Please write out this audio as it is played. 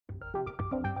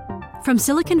From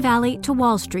Silicon Valley to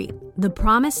Wall Street, the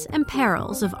promise and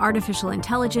perils of artificial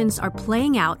intelligence are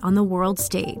playing out on the world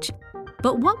stage.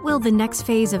 But what will the next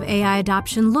phase of AI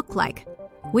adoption look like?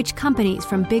 Which companies,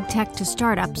 from big tech to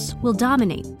startups, will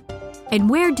dominate? And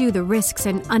where do the risks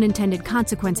and unintended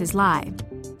consequences lie?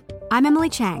 I'm Emily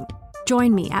Chang.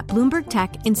 Join me at Bloomberg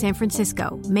Tech in San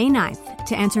Francisco, May 9th,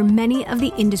 to answer many of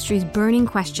the industry's burning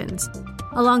questions,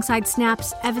 alongside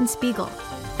Snap's Evan Spiegel,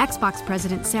 Xbox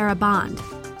President Sarah Bond,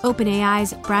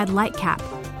 OpenAI's Brad Lightcap,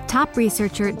 top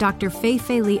researcher Dr.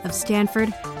 Fei Li of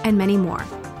Stanford, and many more.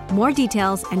 More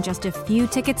details and just a few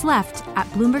tickets left at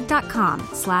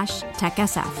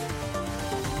Bloomberg.com/TechSF.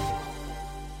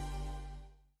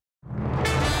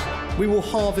 We will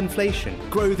halve inflation,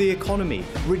 grow the economy,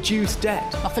 reduce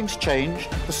debt. Nothing's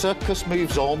changed. The circus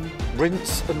moves on.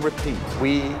 Rinse and repeat.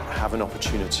 We have an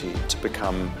opportunity to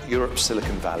become Europe's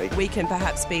Silicon Valley. We can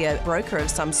perhaps be a broker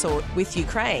of some sort with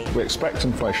Ukraine. We expect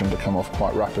inflation to come off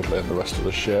quite rapidly in the rest of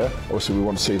this year. Obviously, we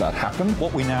want to see that happen.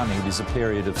 What we now need is a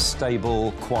period of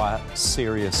stable, quiet,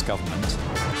 serious government.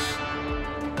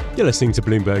 You're listening to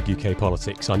Bloomberg UK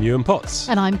Politics. I'm Ewan Potts.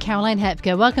 And I'm Caroline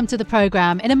Hepker. Welcome to the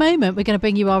programme. In a moment, we're going to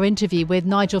bring you our interview with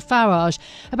Nigel Farage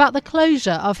about the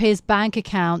closure of his bank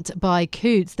account by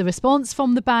Coutts, the response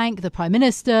from the bank, the Prime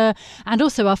Minister, and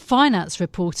also our finance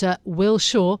reporter, Will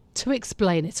Shaw, to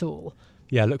explain it all.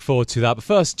 Yeah, look forward to that. But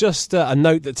first, just a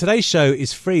note that today's show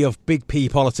is free of Big P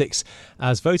politics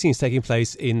as voting is taking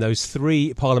place in those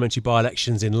 3 parliamentary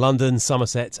by-elections in London,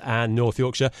 Somerset and North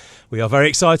Yorkshire. We are very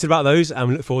excited about those and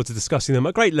we look forward to discussing them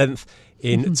at great length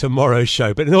in tomorrow's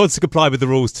show. But in order to comply with the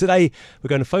rules today, we're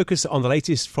going to focus on the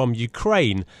latest from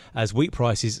Ukraine as wheat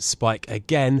prices spike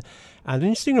again and an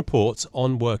interesting report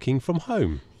on working from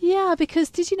home. Yeah,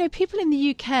 because did you know people in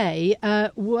the UK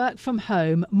work from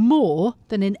home more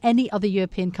than in any other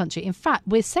European country? In fact,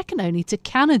 we're second only to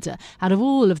Canada out of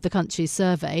all of the countries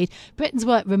surveyed. Britons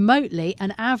work remotely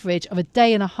an average of a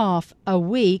day and a half a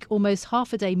week, almost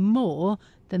half a day more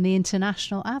than the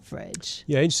international average.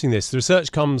 Yeah, interesting this. The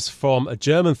research comes from a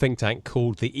German think tank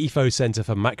called the IFO Centre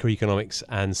for Macroeconomics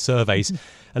and Surveys.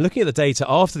 And looking at the data,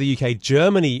 after the UK,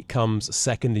 Germany comes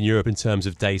second in Europe in terms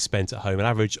of days spent at home, an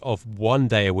average of 1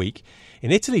 day a week.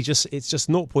 In Italy, it's just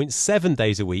 0.7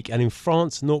 days a week, and in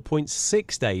France,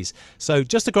 0.6 days. So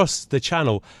just across the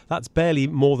channel, that's barely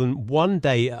more than 1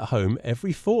 day at home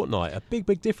every fortnight. A big,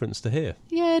 big difference to here.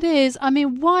 Yeah, it is. I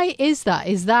mean, why is that?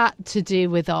 Is that to do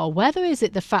with our weather? Is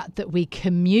it the fact that we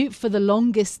commute for the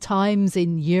longest times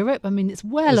in Europe? I mean, it's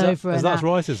over an hour. That's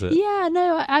right, is it? Yeah,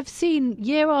 no, I've seen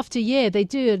year after year, they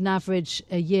do an average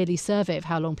a yearly survey of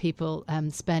how long people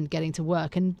spend getting to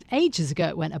work. And ages ago,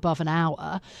 it went above an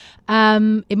hour.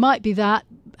 It might be that.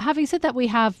 Having said that, we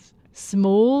have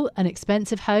small and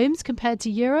expensive homes compared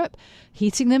to Europe.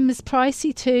 Heating them is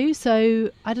pricey too. So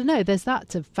I don't know. There's that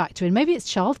to factor in. Maybe it's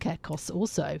childcare costs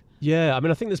also. Yeah, I mean,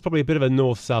 I think there's probably a bit of a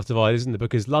north-south divide, isn't there?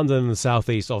 Because London and the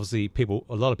southeast, obviously,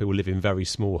 a lot of people live in very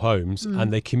small homes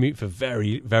and they commute for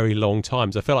very, very long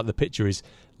times. I feel like the picture is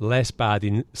less bad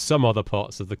in some other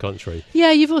parts of the country.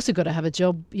 Yeah, you've also got to have a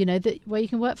job, where you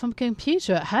can work from a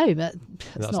computer at home.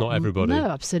 That's not everybody. No,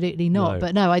 absolutely not. No.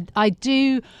 But no, I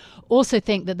do also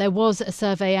think that there was a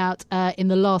survey out in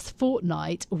the last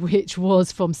fortnight, which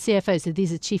was from CFOs. So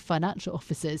these are chief financial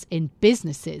officers in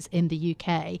businesses in the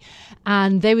UK.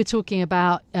 And they were talking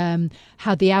about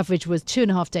how the average was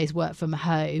 2.5 days work from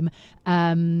home,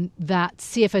 that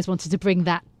CFOs wanted to bring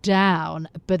that down,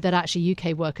 but that actually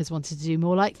UK workers wanted to do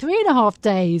more like 3.5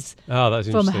 days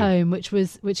from home, which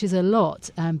is a lot.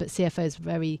 But CFOs were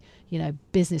very,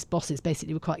 business bosses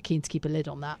basically were quite keen to keep a lid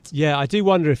on that. Yeah, I do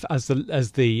wonder if as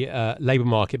the labour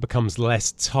market becomes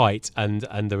less tight and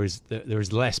there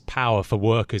is less power for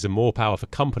workers and more power for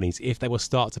companies, if they will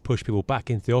start to push people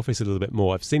back into the office a little bit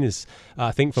more. I've seen this,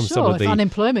 I think, from some of the... if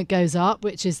unemployment goes up,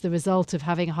 which is the result of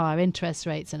having higher interest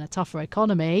rates and a tougher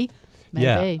economy... Maybe.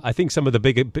 Yeah, I think some of the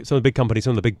big companies,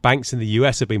 some of the big banks in the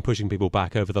US have been pushing people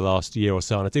back over the last year or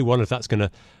so, and I do wonder if that's going to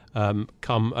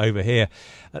come over here.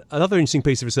 Another interesting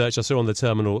piece of research I saw on the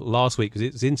terminal last week was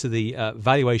it's into the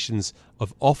valuations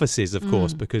of offices, of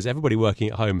course, because everybody working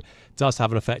at home does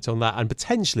have an effect on that, and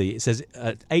potentially it says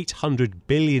 $800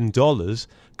 billion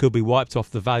could be wiped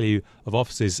off the value of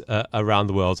offices around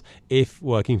the world if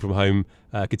working from home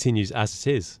continues as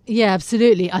it is. Yeah,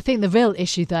 absolutely. I think the real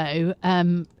issue, though,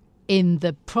 in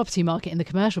the property market, in the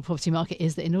commercial property market,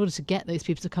 is that in order to get those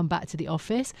people to come back to the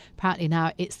office, apparently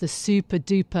now it's the super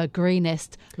duper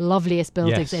greenest, loveliest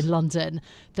buildings in London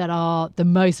that are the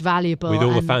most valuable. With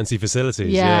all the fancy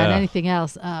facilities. Yeah, and anything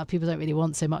else, people don't really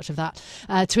want so much of that.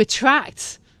 To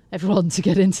attract everyone to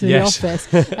get into the Yes.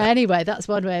 office. Anyway, that's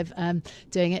one way of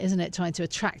doing it, isn't it? Trying to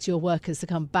attract your workers to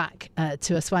come back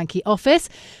to a swanky office.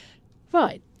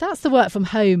 Right, that's the work from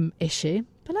home issue.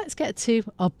 But let's get to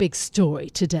our big story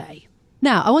today.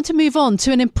 Now, I want to move on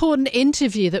to an important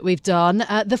interview that we've done.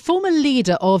 The former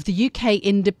leader of the UK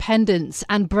Independence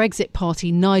and Brexit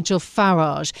Party, Nigel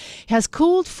Farage, has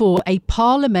called for a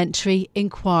parliamentary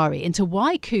inquiry into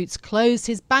why Coutts closed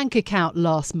his bank account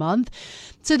last month.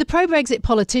 So the pro-Brexit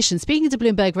politician, speaking to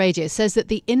Bloomberg Radio, says that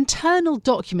the internal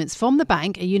documents from the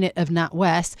bank, a unit of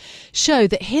NatWest, show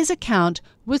that his account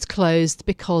was closed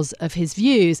because of his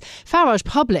views. Farage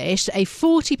published a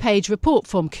 40-page report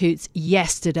from Coutts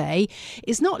yesterday.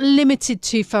 It's not limited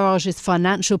to Farage's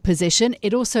financial position.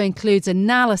 It also includes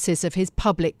analysis of his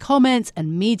public comments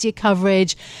and media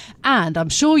coverage. And I'm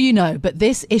sure you know, but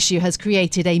this issue has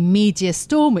created a media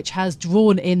storm which has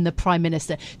drawn in the Prime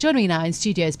Minister. Joining me now in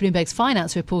studio is Bloomberg's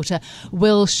finance reporter,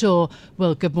 Will Shaw.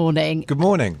 Will, good morning. Good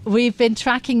morning. We've been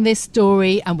tracking this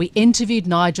story and we interviewed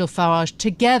Nigel Farage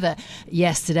together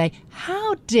yesterday.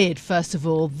 How did, first of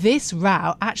all, this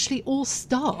row actually all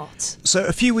start? So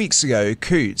a few weeks ago,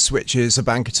 Coutts, which is a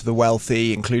banker to the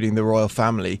wealthy, including the royal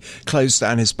family, closed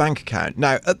down his bank account.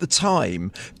 Now, at the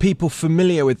time, people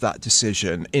familiar with that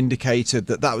decision indicated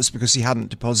that that was because he hadn't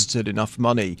deposited enough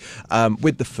money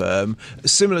with the firm.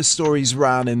 Similar stories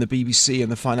ran in the BBC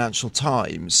and the Financial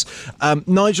Times.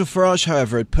 Nigel Farage,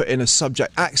 however, had put in a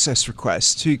subject access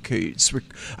request to Coutts,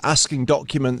 asking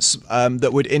documents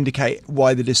that would indicate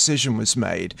why the decision was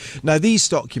made. Now, these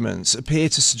documents appear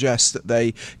to suggest that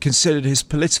they considered his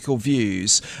political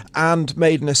views and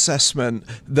made an assessment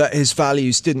that his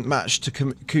values didn't match to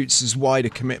Coutts' wider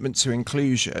commitment to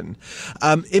inclusion.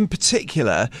 In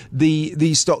particular,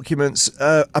 these documents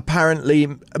apparently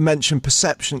mention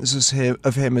perceptions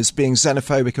of him as being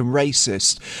xenophobic and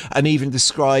racist, and even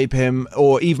describe him,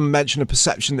 or even mention a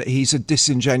perception that he's a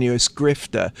disingenuous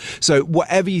grifter. So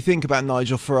whatever you think about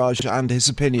Nigel Farage and his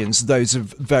opinions, those are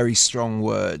very strong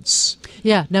words.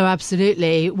 Yeah, no,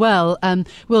 absolutely. Well,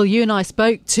 Will, you and I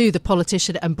spoke to the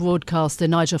politician and broadcaster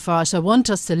Nigel Farage, so I want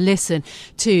us to listen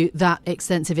to that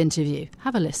extensive interview.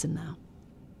 Have a listen now.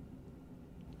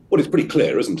 Well, it's pretty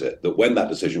clear, isn't it, that when that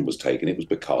decision was taken, it was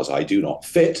because I do not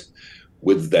fit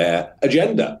with their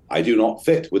agenda. I do not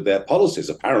fit with their policies,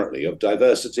 apparently, of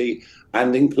diversity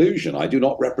and inclusion. I do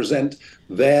not represent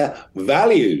their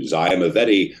values. I am a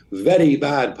very, very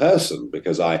bad person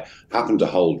because I happen to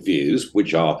hold views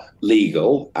which are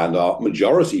legal and are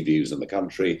majority views in the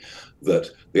country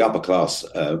that the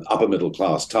upper middle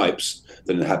class types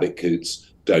that inhabit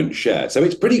Coutts don't share. So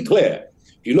it's pretty clear.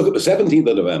 If you look at the 17th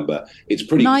of November, it's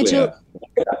pretty clear why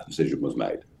that decision was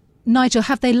made. Nigel,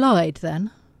 have they lied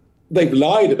then? They've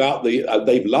lied about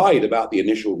the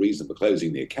initial reason for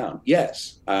closing the account.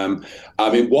 Yes. I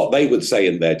mean, what they would say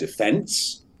in their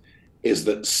defence is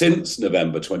that since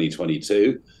November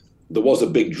 2022, there was a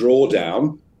big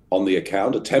drawdown on the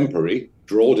account, a temporary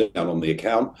drawdown on the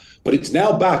account, but it's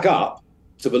now back up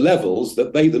to the levels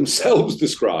that they themselves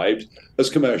described as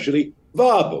commercially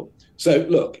viable. So,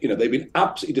 look, they've been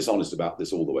absolutely dishonest about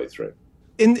this all the way through.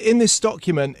 In this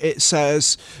document, it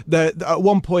says that at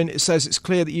one point it says it's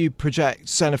clear that you project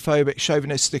xenophobic,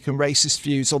 chauvinistic and racist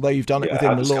views, although you've done it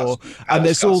within the law. And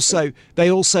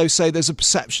they also say there's a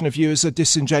perception of you as a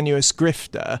disingenuous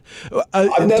grifter.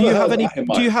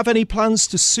 Do you have any plans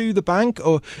to sue the bank,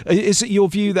 or is it your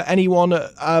view that anyone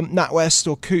at NatWest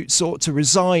or Coutts ought to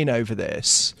resign over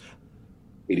this?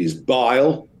 It is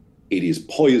bile. It is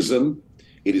poison.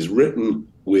 It is written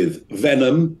with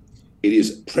venom. It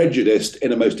is prejudiced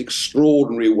in a most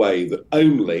extraordinary way that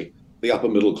only the upper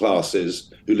middle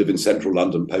classes who live in central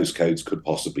London postcodes could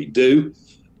possibly do.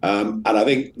 And I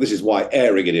think this is why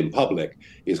airing it in public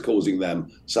is causing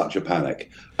them such a panic.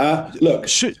 Look,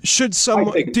 should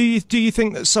someone do you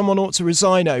think that someone ought to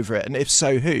resign over it, and if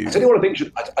so, who? I tell you what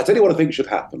I think should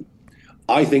happen.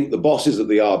 I think the bosses of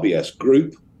the RBS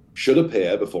group should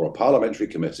appear before a parliamentary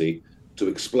committee to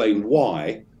explain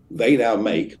why they now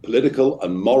make political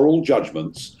and moral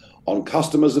judgments on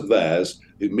customers of theirs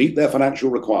who meet their financial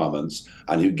requirements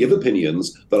and who give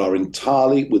opinions that are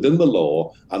entirely within the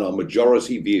law and are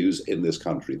majority views in this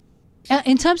country.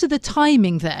 In terms of the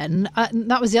timing then,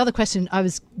 that was the other question I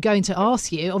was going to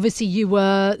ask you. Obviously, you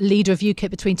were leader of UKIP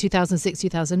between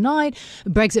 2006-2009,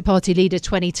 Brexit Party leader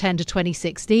 2010 to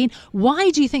 2016. Why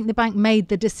do you think the bank made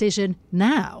the decision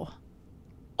now?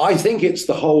 I think it's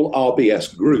the whole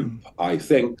RBS group. I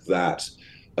think that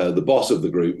the boss of the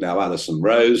group now, Alison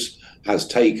Rose, has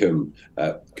taken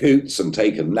Coutts and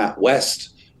taken NatWest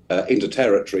into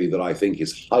territory that I think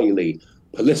is highly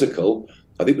political.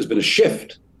 I think there's been a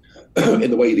shift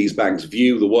in the way these banks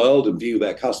view the world and view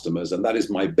their customers, and that is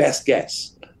my best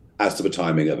guess as to the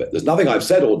timing of it. There's nothing I've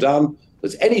said or done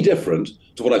that's any different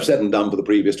to what I've said and done for the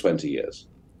previous 20 years.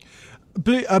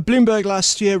 Bloomberg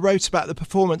last year wrote about the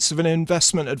performance of an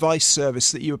investment advice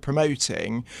service that you were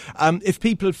promoting. If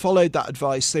people had followed that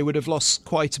advice, they would have lost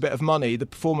quite a bit of money. The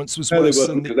performance was worse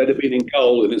than... Because they'd have been in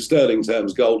gold, and in sterling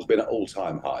terms, gold's been at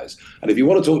all-time highs. And if you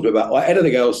want to talk to me about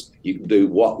anything else, you can do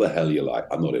what the hell you like.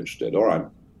 I'm not interested. All right.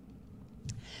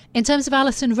 In terms of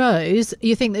Alison Rose,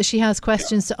 you think that she has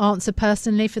questions to answer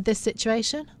personally for this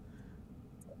situation?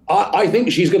 I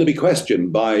think she's going to be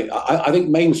questioned by, I think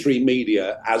mainstream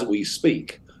media, as we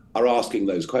speak, are asking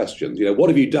those questions. You know, what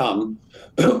have you done?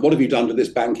 What have you done to this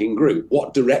banking group?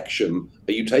 What direction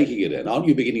are you taking it in? Aren't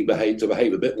you beginning to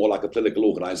behave a bit more like a political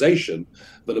organisation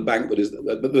than a bank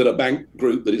than a bank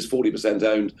group that is 40%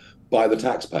 owned by the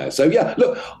taxpayer? So yeah,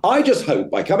 look, I just hope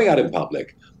by coming out in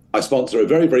public, I sponsor a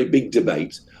very, very big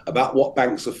debate about what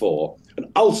banks are for, and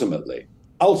ultimately,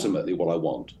 what I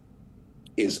want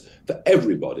is for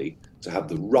everybody to have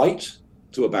the right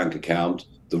to a bank account,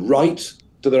 the right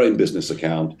to their own business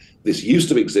account. This used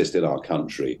to exist in our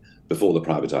country before the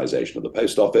privatization of the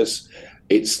post office.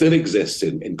 It still exists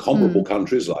in comparable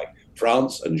countries like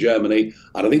France and Germany.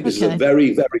 And I think this is a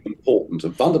very, very important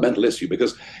and fundamental issue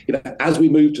because, you know, as we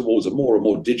move towards a more and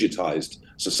more digitized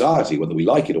society, whether we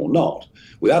like it or not,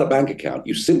 without a bank account,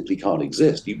 you simply can't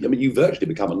exist. You virtually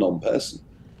become a non-person.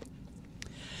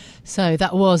 So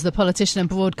that was the politician and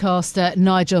broadcaster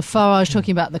Nigel Farage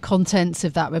talking about the contents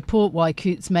of that report, why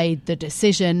Coutts made the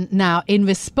decision. Now, in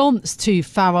response to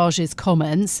Farage's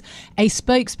comments, a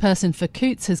spokesperson for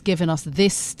Coutts has given us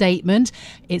this statement.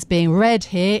 It's being read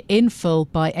here in full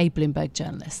by a Bloomberg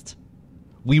journalist.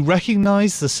 We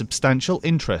recognise the substantial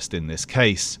interest in this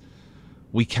case.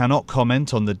 We cannot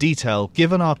comment on the detail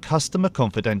given our customer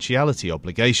confidentiality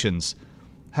obligations.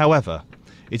 However,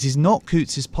 it is not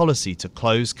Coutts' policy to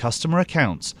close customer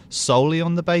accounts solely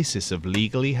on the basis of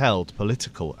legally held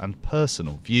political and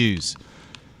personal views.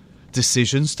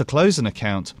 Decisions to close an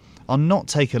account are not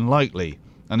taken lightly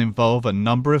and involve a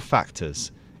number of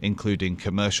factors, including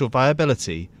commercial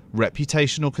viability,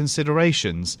 reputational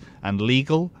considerations, and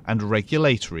legal and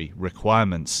regulatory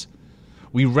requirements.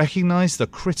 We recognise the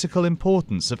critical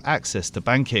importance of access to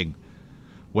banking.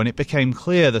 When it became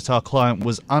clear that our client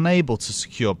was unable to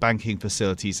secure banking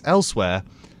facilities elsewhere,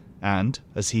 and,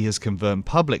 as he has confirmed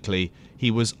publicly,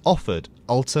 he was offered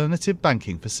alternative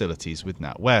banking facilities with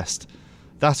NatWest,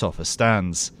 that offer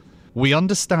stands. We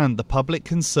understand the public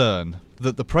concern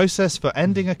that the process for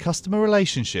ending a customer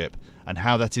relationship and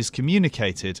how that is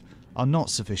communicated are not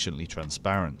sufficiently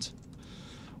transparent.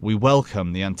 We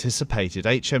welcome the anticipated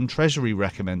HM Treasury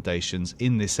recommendations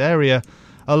in this area,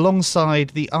 alongside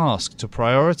the ask to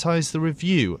prioritise the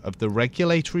review of the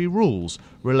regulatory rules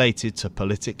related to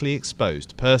politically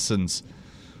exposed persons.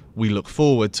 We look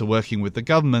forward to working with the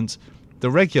government, the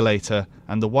regulator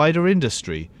and the wider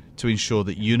industry to ensure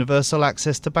that universal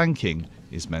access to banking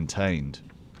is maintained.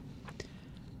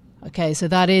 OK, so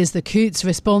that is the Coutts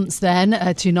response then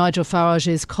to Nigel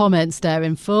Farage's comments there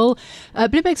in full.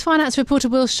 Bloomberg's finance reporter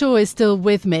Will Shaw is still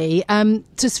with me.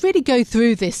 To really go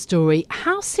through this story,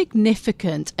 how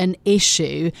significant an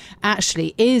issue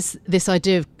actually is this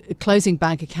idea of closing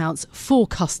bank accounts for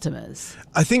customers?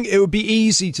 I think it would be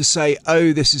easy to say,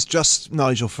 oh, this is just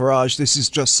Nigel Farage. This is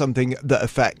just something that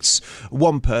affects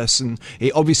one person. He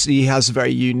has a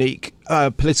very unique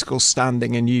political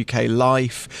standing in UK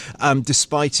life.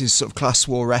 Despite his sort of class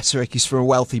war rhetoric, he's from a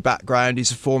wealthy background.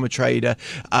 He's a former trader.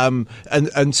 And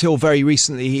until very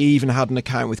recently, he even had an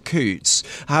account with Coutts.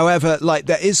 However,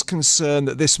 there is concern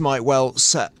that this might well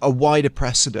set a wider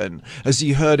precedent. As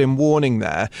you heard him warning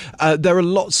there are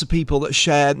lots of people that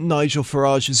share Nigel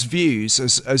Farage's views,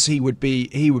 as he would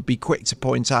be quick to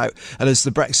point out, and as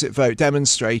the Brexit vote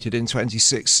demonstrated in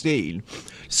 2016.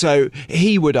 So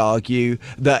he would argue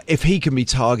that if he can be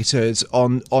targeted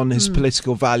on his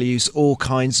political values, all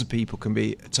kinds of people can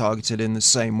be targeted in the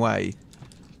same way.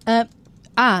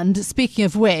 And speaking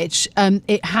of which,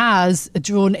 it has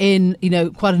drawn in,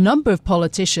 quite a number of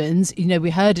politicians.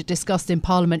 We heard it discussed in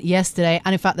Parliament yesterday.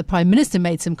 And in fact, the Prime Minister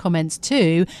made some comments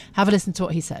too. Have a listen to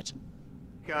what he said.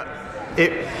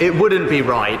 It wouldn't be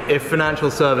right if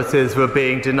financial services were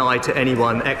being denied to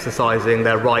anyone exercising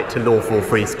their right to lawful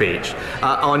free speech.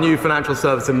 Our new Financial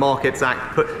Services and Markets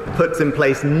Act puts in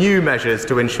place new measures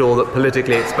to ensure that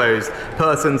politically exposed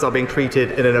persons are being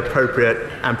treated in an appropriate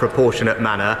and proportionate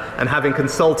manner. And having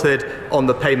consulted on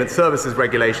the payment services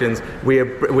regulations, we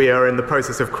are in the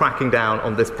process of cracking down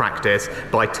on this practice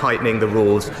by tightening the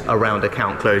rules around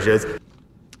account closures.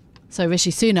 So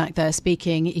Rishi Sunak there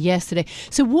speaking yesterday.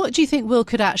 So what do you think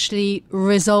could actually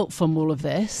result from all of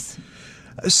this?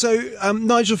 So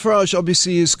Nigel Farage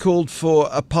obviously has called for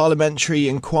a parliamentary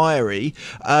inquiry.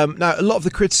 Now, a lot of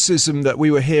the criticism that we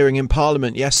were hearing in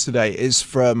Parliament yesterday is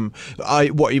from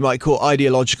what you might call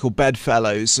ideological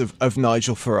bedfellows of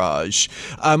Nigel Farage.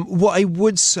 What I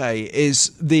would say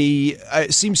is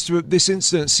this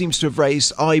incident seems to have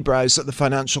raised eyebrows at the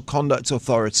Financial Conduct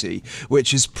Authority,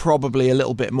 which is probably a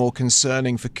little bit more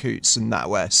concerning for Coutts and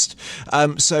NatWest.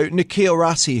 So Nikhil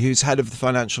Ratty, who's head of the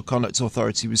Financial Conduct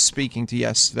Authority, was speaking to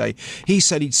yesterday. He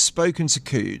said he'd spoken to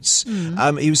Coutts.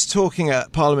 He was talking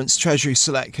at Parliament's Treasury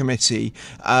Select Committee.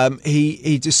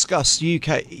 He discussed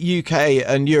UK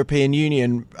and European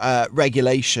Union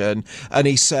regulation, and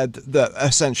he said that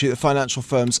essentially the financial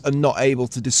firms are not able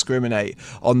to discriminate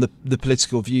on the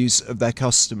political views of their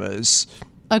customers.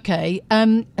 Okay.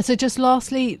 So just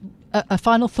lastly, a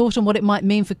final thought on what it might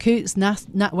mean for Coutts,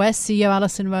 NatWest, CEO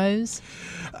Alison Rose?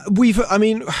 We've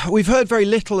heard very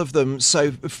little of them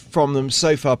from them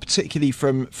so far, particularly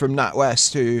from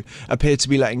NatWest, who appear to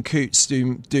be letting Coutts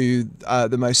do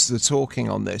the most of the talking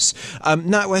on this.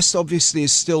 NatWest obviously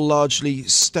is still largely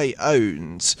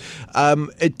state-owned.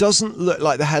 It doesn't look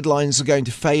like the headlines are going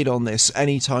to fade on this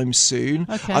anytime soon.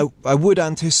 Okay. I would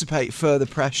anticipate further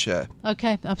pressure.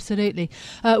 Okay, absolutely.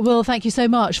 Will, thank you so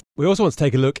much. We also want to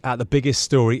take a look at the biggest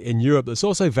story in Europe that's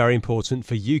also very important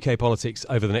for UK politics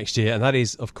over the next year, and that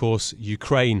is, of course,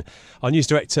 Ukraine. Our news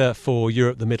director for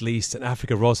Europe, the Middle East and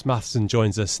Africa, Ros Matheson,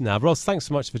 joins us now. Ros, thanks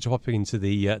so much for dropping into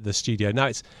the studio. Now,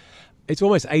 it's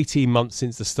almost 18 months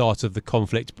since the start of the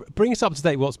conflict. Bring us up to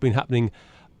date what's been happening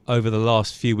over the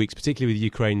last few weeks, particularly with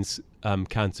Ukraine's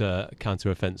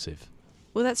counter-offensive.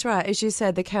 Well, that's right. As you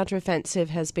said, the counteroffensive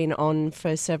has been on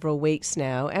for several weeks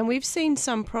now, and we've seen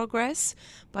some progress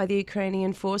by the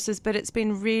Ukrainian forces, but it's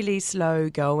been really slow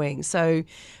going. So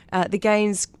the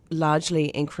gains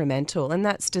largely incremental, and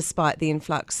that's despite the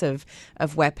influx of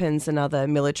weapons and other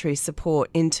military support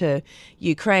into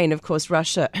Ukraine. Of course,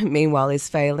 Russia, meanwhile, is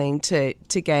failing to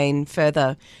gain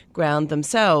further ground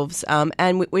themselves,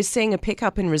 and we're seeing a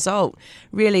pickup in result,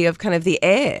 really, of kind of the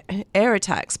air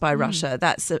attacks by Russia.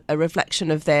 That's a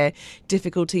reflection of their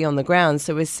difficulty on the ground.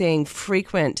 So we're seeing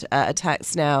frequent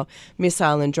attacks now,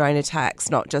 missile and drone attacks,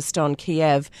 not just on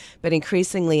Kiev, but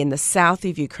increasingly in the south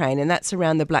of Ukraine, and that's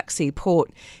around the Black Sea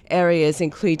port areas,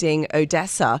 including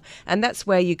Odessa, and that's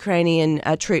where Ukrainian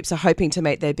troops are hoping to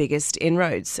make their biggest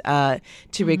inroads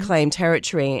to reclaim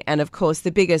territory. And of course,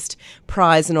 the biggest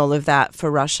prize in all of that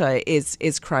for Russia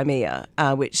is Crimea,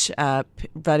 which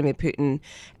Vladimir Putin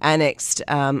annexed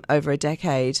over a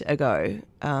decade ago.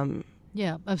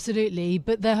 Yeah, absolutely.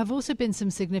 But there have also been some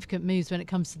significant moves when it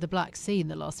comes to the Black Sea in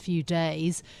the last few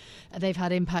days. They've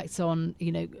had impacts on,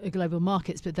 global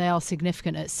markets, but they are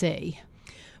significant at sea.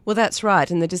 Well, that's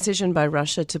right. And the decision by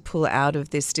Russia to pull out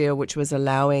of this deal, which was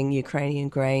allowing Ukrainian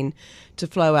grain to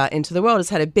flow out into the world, has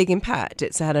had a big impact.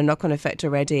 It's had a knock-on effect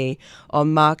already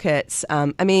on markets.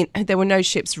 There were no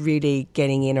ships really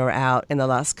getting in or out in the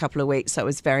last couple of weeks, so it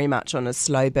was very much on a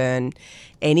slow burn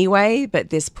anyway, but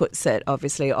this puts it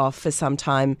obviously off for some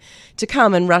time to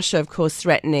come. And Russia, of course,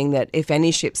 threatening that if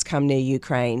any ships come near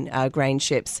Ukraine, grain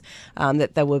ships,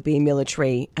 that there will be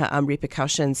military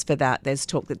repercussions for that. There's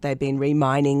talk that they've been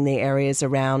remining the areas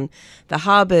around the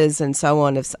harbours and so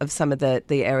on of some of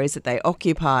the areas that they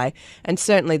occupy. And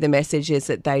certainly the message is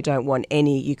that they don't want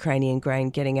any Ukrainian grain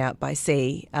getting out by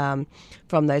sea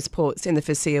from those ports in the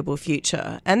foreseeable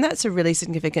future. And that's a really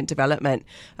significant development,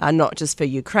 not just for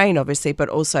Ukraine, obviously, but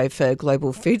also for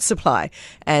global food supply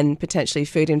and potentially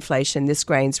food inflation. This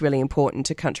grain's really important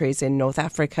to countries in North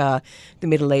Africa, the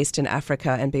Middle East and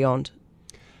Africa and beyond.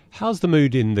 How's the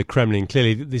mood in the Kremlin?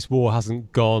 Clearly, this war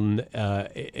hasn't gone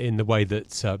in the way that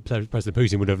President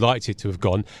Putin would have liked it to have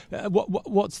gone.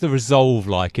 What's the resolve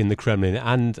like in the Kremlin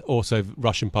and also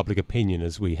Russian public opinion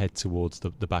as we head towards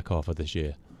the back half of this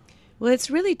year? Well,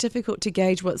 it's really difficult to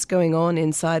gauge what's going on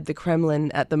inside the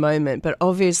Kremlin at the moment, but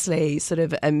obviously sort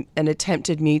of an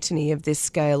attempted mutiny of this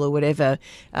scale or whatever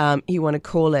you want to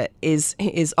call it is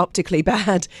optically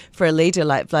bad for a leader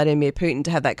like Vladimir Putin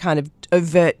to have that kind of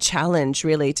overt challenge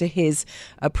really to his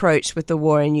approach with the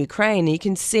war in Ukraine. You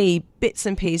can see bits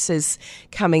and pieces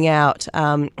coming out,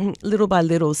 little by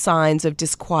little, signs of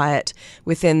disquiet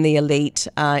within the elite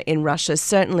in Russia,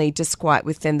 certainly disquiet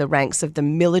within the ranks of the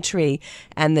military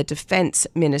and the defense defense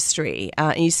ministry.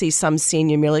 And you see some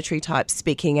senior military types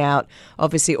speaking out,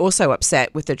 obviously also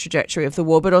upset with the trajectory of the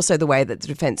war, but also the way that the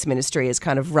defense ministry has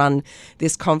kind of run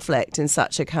this conflict in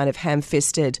such a kind of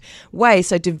ham-fisted way.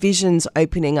 So divisions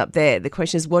opening up there. The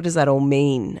question is, what does that all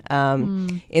mean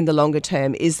in the longer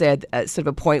term? Is there sort of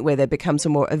a point where there becomes a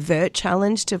more overt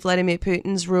challenge to Vladimir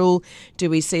Putin's rule? Do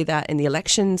we see that in the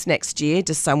elections next year?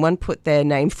 Does someone put their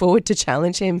name forward to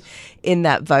challenge him in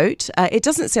that vote? It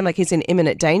doesn't seem like he's in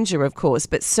imminent danger, of course,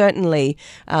 but certainly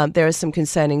there are some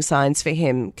concerning signs for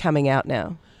him coming out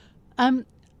now.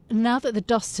 Now that the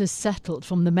dust has settled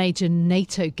from the major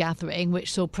NATO gathering,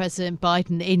 which saw President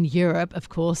Biden in Europe, of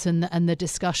course, and the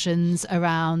discussions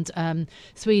around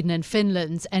Sweden and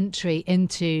Finland's entry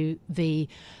into the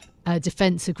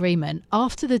defence agreement,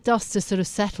 after the dust has sort of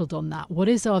settled on that, what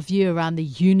is our view around the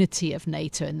unity of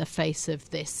NATO in the face of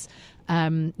this,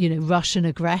 Russian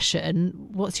aggression?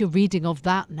 What's your reading of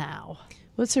that now?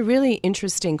 Well, it's a really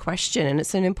interesting question, and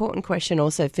it's an important question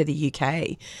also for the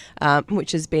UK,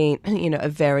 which has been, a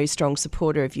very strong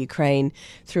supporter of Ukraine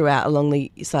throughout,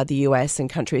 alongside the US and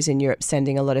countries in Europe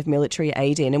sending a lot of military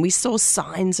aid in. And we saw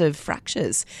signs of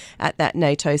fractures at that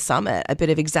NATO summit, a bit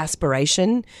of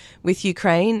exasperation with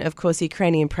Ukraine. Of course, the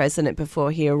Ukrainian president,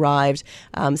 before he arrived,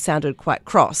 sounded quite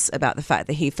cross about the fact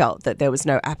that he felt that there was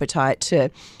no appetite to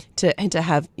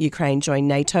have Ukraine join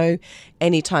NATO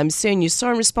anytime soon. You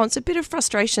saw in response a bit of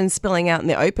frustration spilling out in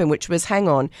the open, which was, hang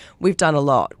on, we've done a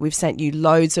lot. We've sent you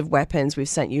loads of weapons. We've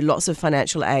sent you lots of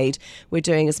financial aid. We're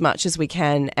doing as much as we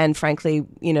can. And frankly,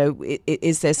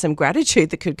 is there some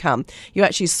gratitude that could come? You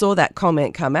actually saw that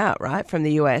comment come out, right, from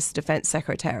the US Defense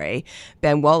Secretary,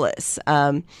 Ben Wallace,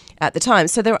 at the time.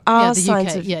 So there are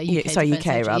signs of...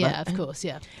 UK rather. Yeah, of course,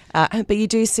 yeah. But you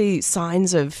do see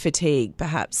signs of fatigue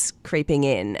perhaps creeping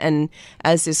in. And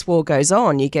as this war goes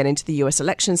on, you get into the US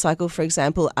election cycle, for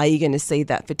example, are you going to see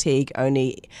that fatigue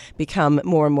only become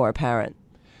more and more apparent?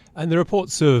 And the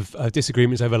reports of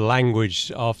disagreements over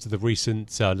language after the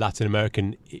recent Latin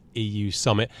American EU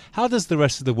summit, how does the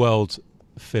rest of the world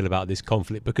feel about this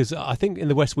conflict? Because I think in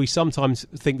the West we sometimes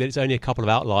think that it's only a couple of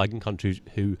outlying countries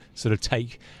who sort of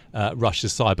take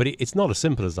Russia's side, but it's not as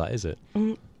simple as that, is it?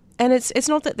 And it's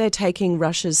not that they're taking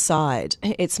Russia's side.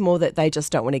 It's more that they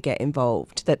just don't want to get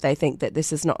involved, that they think that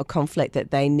this is not a conflict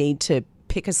that they need to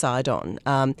pick a side on.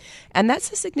 And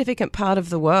that's a significant part of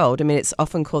the world. I mean, it's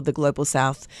often called the Global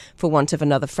South for want of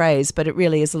another phrase, but it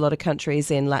really is a lot of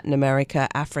countries in Latin America,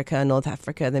 Africa, North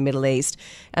Africa, the Middle East,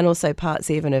 and also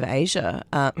parts even of Asia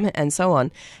and so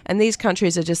on. And these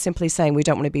countries are just simply saying we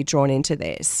don't want to be drawn into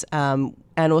this.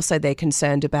 And also they're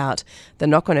concerned about the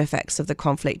knock-on effects of the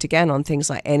conflict, again, on things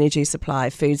like energy supply,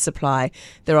 food supply.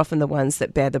 They're often the ones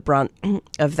that bear the brunt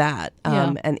of that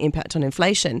and impact on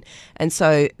inflation. And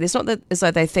so it's not that as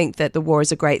though they think that the war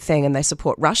is a great thing and they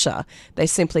support Russia. They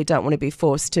simply don't want to be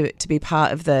forced to be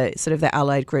part of the sort of the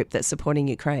allied group that's supporting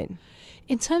Ukraine.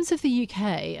 In terms of the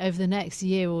UK, over the next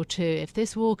year or two, if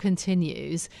this war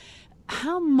continues,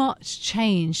 how much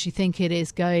change do you think it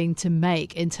is going to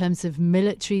make in terms of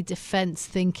military defence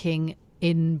thinking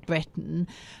in Britain?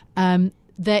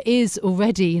 There is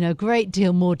already, a great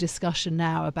deal more discussion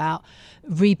now about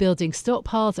rebuilding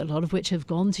stockpiles, a lot of which have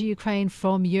gone to Ukraine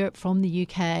from Europe, from the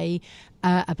UK,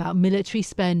 about military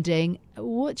spending.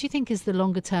 What do you think is the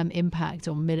longer-term impact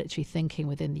on military thinking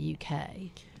within the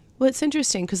UK? Well, it's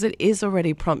interesting because it is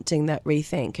already prompting that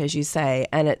rethink, as you say,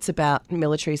 and it's about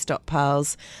military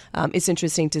stockpiles. It's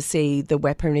interesting to see the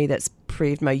weaponry that's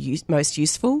proved most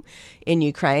useful in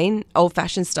Ukraine,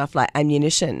 old-fashioned stuff like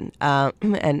ammunition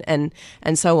and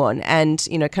so on. And,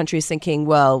 countries thinking,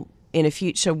 well, in a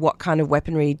future, what kind of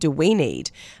weaponry do we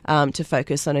need to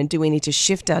focus on, and do we need to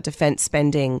shift our defence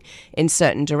spending in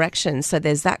certain directions? So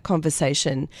there's that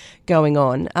conversation going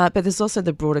on. But there's also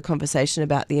the broader conversation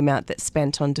about the amount that's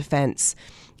spent on defence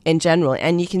in general.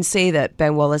 And you can see that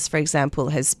Ben Wallace, for example,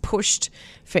 has pushed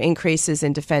for increases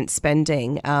in defence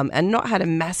spending and not had a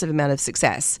massive amount of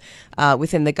success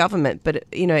within the government. But,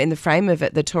 in the frame of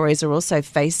it, the Tories are also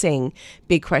facing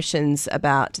big questions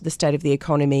about the state of the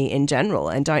economy in general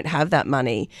and don't have that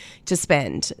money to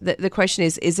spend. The question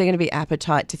is there going to be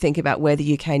appetite to think about where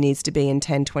the UK needs to be in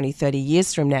 10, 20, 30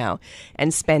 years from now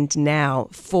and spend now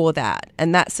for that?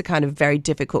 And that's the kind of very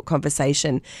difficult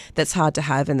conversation that's hard to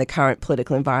have in the current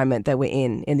political environment that we're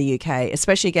in the UK,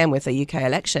 especially again with a UK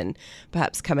election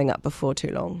perhaps coming up before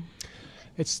too long.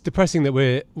 It's depressing that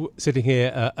we're sitting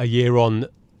here a year on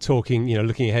talking,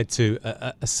 looking ahead to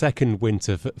a second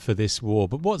winter for this war.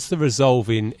 But what's the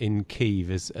resolve in Kyiv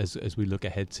as we look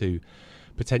ahead to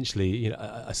potentially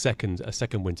a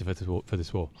second winter for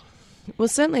this war? Well,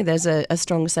 certainly there's a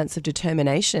strong sense of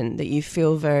determination that you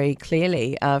feel very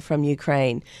clearly from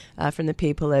Ukraine, from the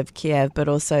people of Kiev, but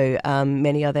also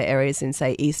many other areas in,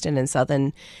 say, eastern and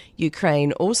southern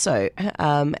Ukraine also,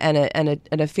 and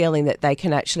a feeling that they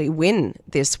can actually win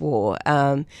this war.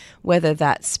 Whether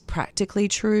that's practically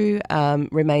true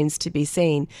remains to be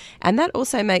seen. And that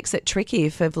also makes it tricky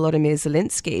for Volodymyr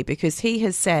Zelensky, because he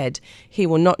has said he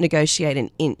will not negotiate an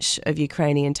inch of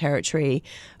Ukrainian territory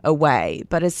away.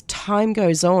 But as time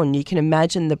goes on, you can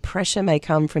imagine the pressure may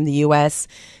come from the US,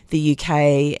 the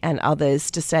UK and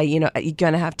others to say, you're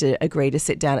going to have to agree to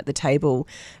sit down at the table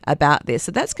about this.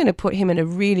 So that's going to put him in a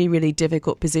really, really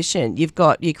difficult position. You've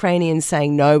got Ukrainians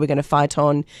saying, no, we're going to fight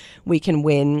on, we can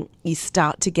win. You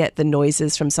start to get the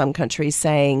noises from some countries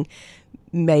saying,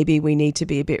 maybe we need to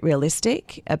be a bit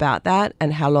realistic about that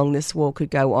and how long this war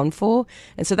could go on for.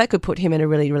 And so that could put him in a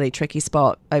really, really tricky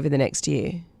spot over the next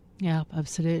year. Yeah,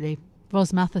 absolutely.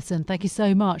 Ros Matheson, thank you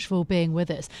so much for being with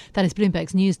us. That is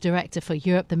Bloomberg's news director for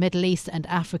Europe, the Middle East and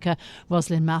Africa,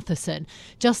 Roslyn Matheson.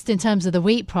 Just in terms of the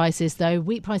wheat prices, though,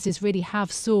 wheat prices really have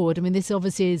soared. I mean, this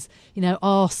obviously is,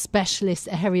 our specialist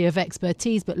area of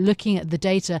expertise, but looking at the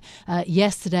data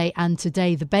yesterday and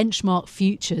today, the benchmark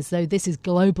futures, though this is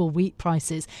global wheat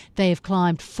prices, they have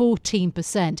climbed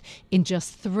 14% in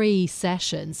just 3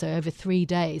 sessions, so over 3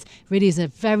 days. Really is a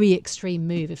very extreme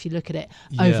move if you look at it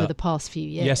over the past few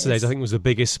years. Yesterday's, I think, was the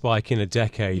biggest spike in a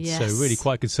decade. Yes. So really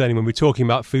quite concerning when we're talking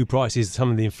about food prices,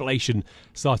 some of the inflation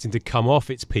starting to come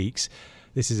off its peaks.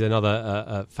 This is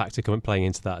another factor playing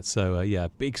into that. So,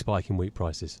 big spike in wheat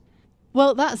prices.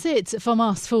 Well, that's it from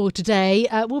us for today.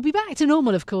 We'll be back to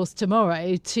normal, of course,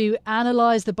 tomorrow to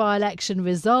analyse the by-election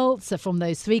results from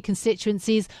those 3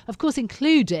 constituencies, of course,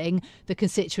 including the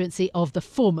constituency of the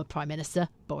former Prime Minister,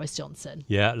 Boris Johnson.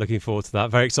 Yeah, looking forward to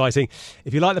that. Very exciting.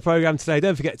 If you like the programme today,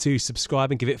 don't forget to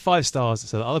subscribe and give it 5 stars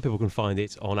so that other people can find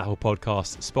it on Apple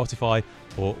Podcasts, Spotify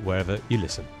or wherever you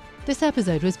listen. This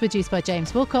episode was produced by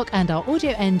James Wilcock and our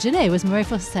audio engineer was Marie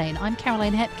Fosstain. I'm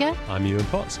Caroline Hepker. I'm Ewan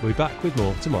Potts. We'll be back with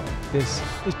more tomorrow. This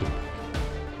is Bloomberg.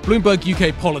 Bloomberg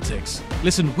UK Politics.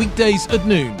 Listen weekdays at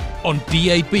noon on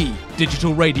DAB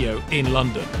Digital Radio in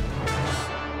London.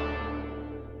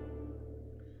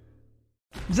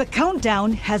 The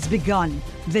countdown has begun.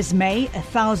 This May,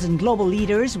 1,000 global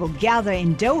leaders will gather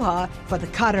in Doha for the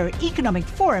Qatar Economic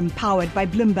Forum powered by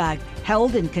Bloomberg,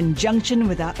 held in conjunction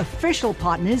with our official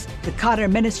partners, the Qatar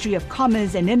Ministry of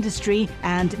Commerce and Industry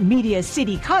and Media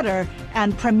City Qatar,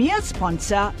 and premier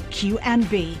sponsor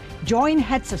Q&B. Join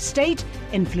heads of state,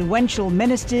 influential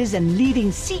ministers and leading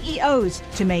CEOs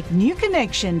to make new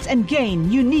connections and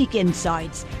gain unique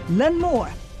insights. Learn more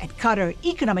at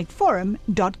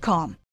QatarEconomicForum.com.